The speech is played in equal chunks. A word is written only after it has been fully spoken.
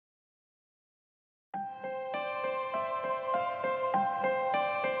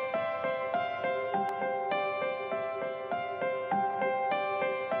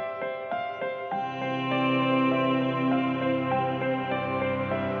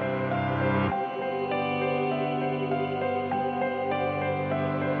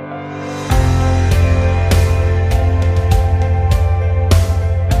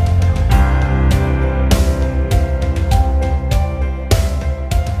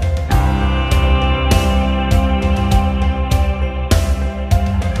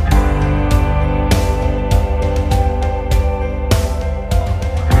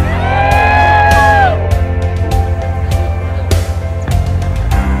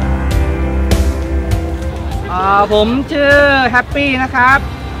ผมชื่อแฮปปี้นะครับ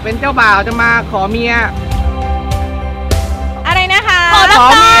เป็นเจ้าบ่าวจะมาขอเมียอะไรนะคะขอ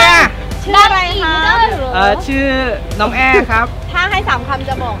เมียชื่ออะไรคะชื่อน้องแอครับถ้าให้3 คำ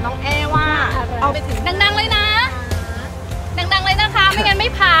จะบอกน้องแอว่าเอาไปถึงดังๆเลยนะดังๆเลยนะคะไม่งั้นไม่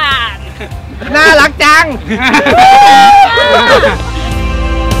ผ่านน่ารักจัง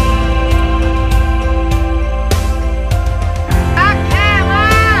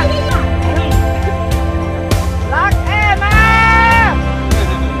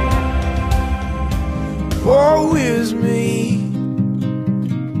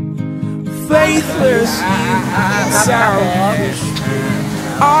Faithless you selfish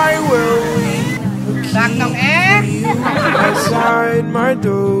I will leave you outside my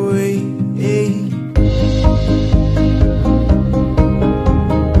doorway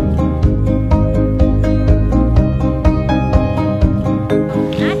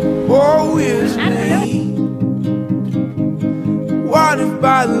Woe is me One if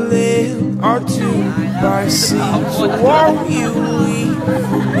by the land or two by sea So won't you leave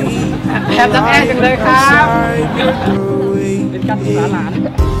me แอบจะแอบจังเลยครับเป็นการศึกษาหลาน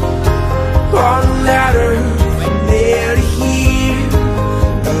On ladder from there to here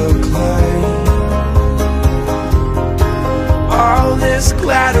a climb All this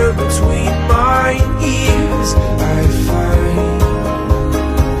clatter between my ears I find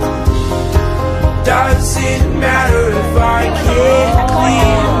Does it matter if I can't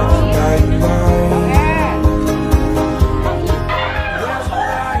clear my mind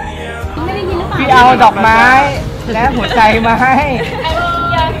พี่เอาดอกไม้และหัวใจมาให้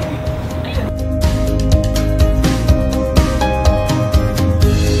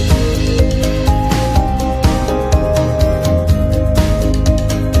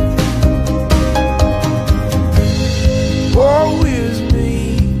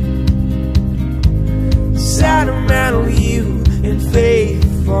Sentimental you and faith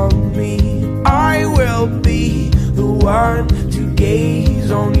for me I will be the one to gaze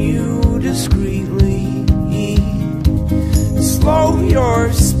on you discreetly Slow your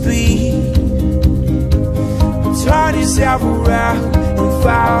speed Turn yourself around and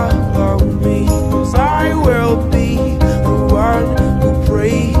follow me Cause I will be the one who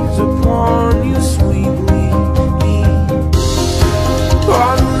preys upon you sweetly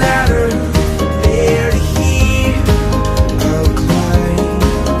On the ladder there to here I'll climb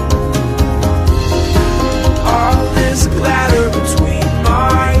All this clatter between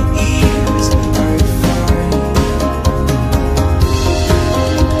my ears I find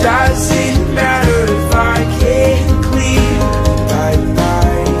Does it